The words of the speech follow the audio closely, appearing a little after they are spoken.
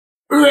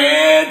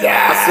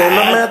say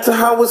no matter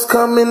how it's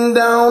coming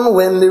down,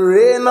 when the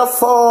rain or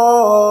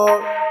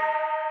fall,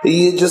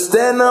 you just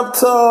stand up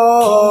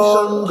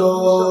tall.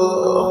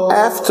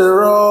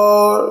 After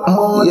all,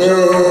 Mojo.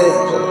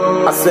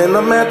 Yeah. I say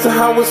no matter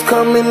how it's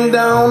coming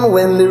down,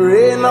 when the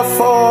rain or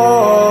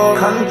fall,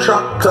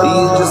 Contractor,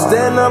 you just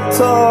stand up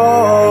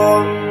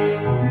tall.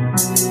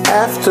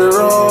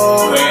 After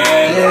all,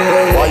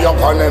 yeah. Fire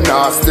upon them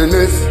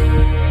nastiness,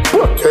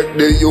 protect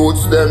the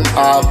youths, them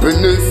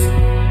happiness.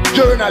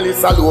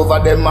 Journalists all over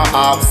them a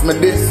ask me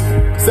this.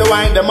 So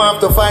why them have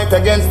to fight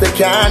against the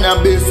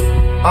cannabis?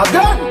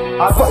 Again,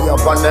 I fire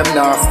upon them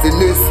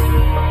nastiness.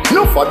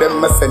 No for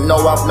them, I say no,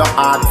 I've no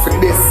heart for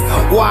this.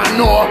 Why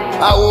no?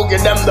 I will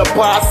give them the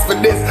pass for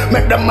this.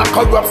 Make them a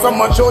corrupt so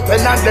much out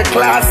and not the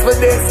class for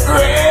this.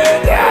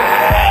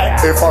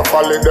 If I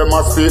follow them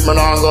a speak, me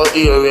not go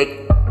hear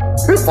it.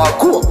 If I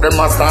cook them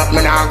a start,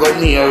 me not go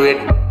near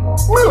it.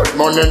 Blood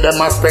money them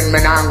a spend,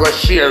 me not go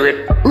share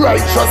it.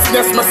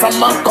 Righteousness, me some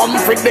man come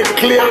for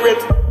declare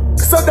it.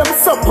 So them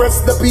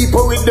suppress the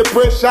people with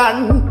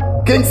depression.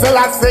 King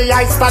Selassie,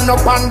 I stand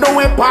up on the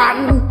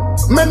weapon.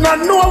 Me no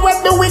know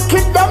where the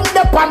wicked them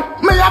depend.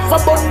 Me have to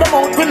put them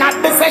out in at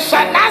the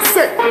session. I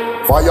say,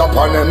 fire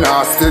upon them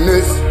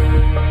nastiness,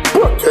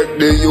 protect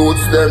the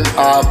youths, them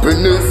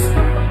happiness.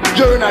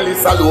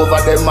 Journalists all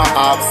over them a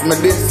ask me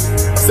this.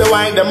 So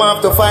why them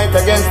have to fight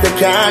against the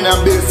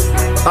cannabis?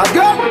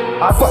 Again,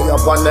 I fire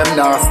upon them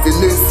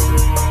nastiness.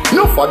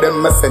 No for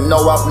them, I say no,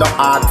 I've no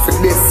heart for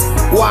this.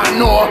 Why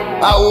no?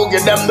 I will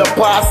give them the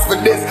pass for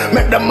this.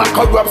 Make them a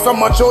corrupt so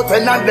much out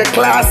and not the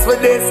class for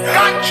this.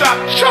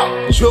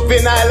 Contractor.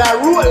 Juvenile a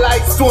roll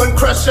like stone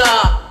crusher.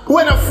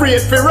 When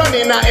afraid for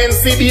running a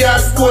NCD or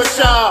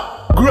Scotia.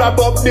 Grab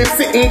up the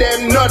sitting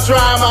them, no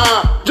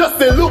drama. Just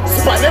the looks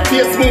for the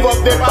face, move up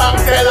the back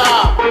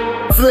fella.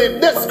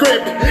 Flip the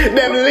script,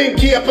 them link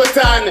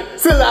Capleton.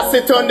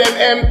 Selassie on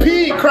them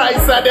MP,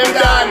 Christ are them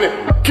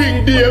done.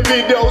 King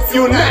David house,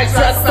 unite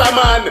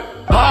Rastaman.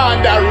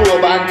 Honda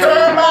robe and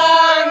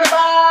turban.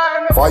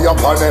 Fire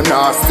upon them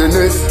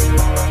nastiness,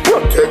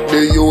 protect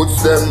the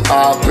youths, them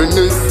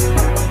happiness.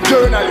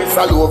 Journalists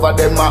all over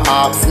them a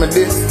ask me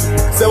this.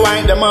 So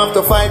why them have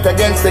to fight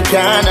against the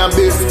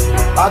cannabis?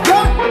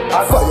 Again,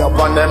 I fire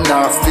upon them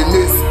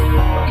nastiness.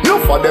 No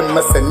for them,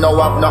 I say no,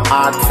 I've no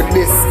heart for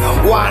this.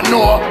 Why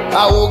no?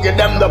 I will give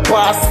them the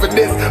pass for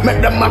this.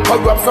 Make them a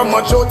corrupt so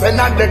much out and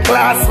not the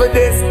class for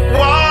this.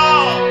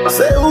 Wow!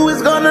 Say who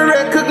is gonna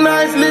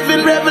recognize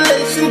living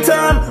revelation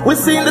time? We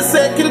seen the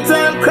second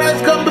time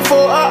Christ come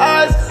before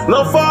our eyes.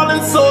 No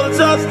fallen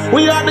soldiers,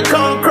 we are the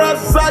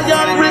conquerors.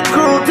 Zion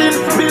recruiting,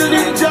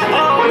 building your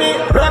army.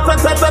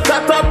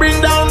 Rat-a-tat-a-tat-a,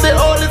 bring down the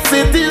holy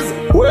cities.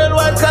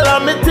 Worldwide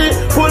calamity,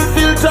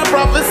 fulfill your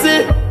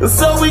prophecy.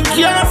 So we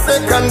can't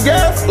second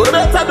guess. We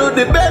better do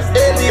the best,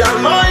 the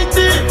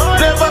Almighty.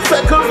 Never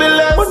second the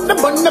less.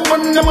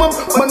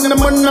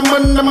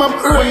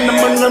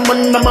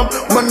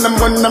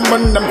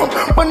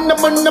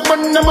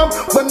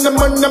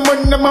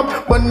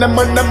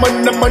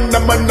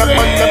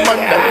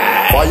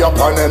 Fire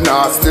upon the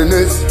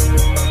nastiness,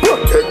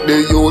 protect the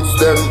youths,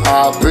 them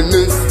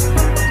happiness.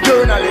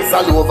 Journalists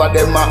all over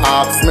them a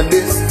ask me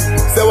this.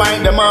 So why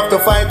them have to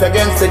fight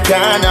against the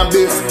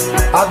cannabis?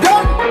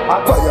 Again,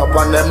 I fire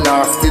upon them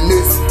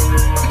nastiness.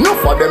 No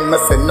for them, I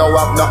say no,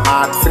 I've no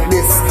heart for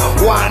this.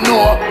 Why no?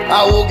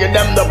 I will give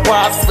them the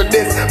pass for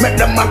this. Make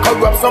them a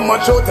corrupt so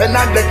much out and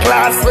not the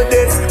class for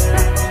this.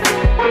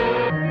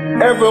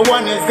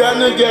 Everyone is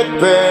gonna get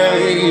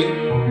paid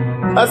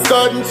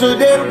according to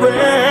their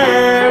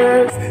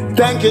works.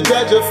 Thank you,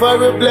 Judge, for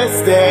a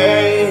blessed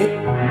day.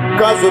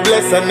 Cause the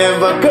blessing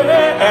never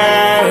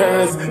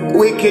curse.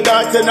 Wicked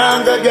heart and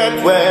anger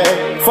get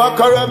wet. For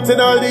corrupting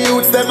all the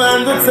youths them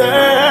and the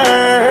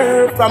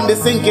turf. From the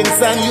sinking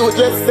sun you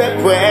just step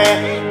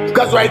away.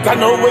 Cause right I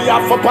know we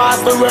have to pass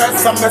the worst.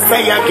 Some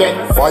say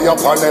again. Fire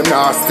upon them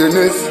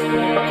nastiness,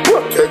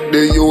 protect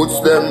the youths,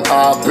 them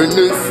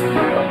happiness.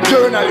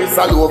 Journalists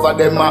all over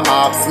them a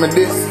ask me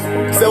this.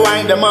 So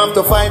why them have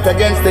to fight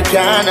against the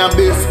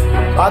cannabis?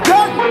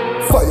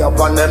 Again, fire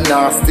upon them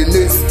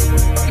nastiness.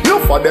 No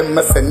for them,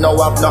 I say no,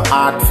 I've no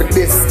heart for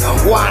this.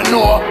 Why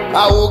no?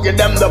 I will give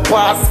them the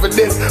pass for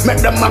this. Make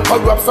them a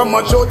corrupt so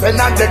much out and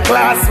not the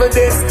class for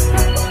this.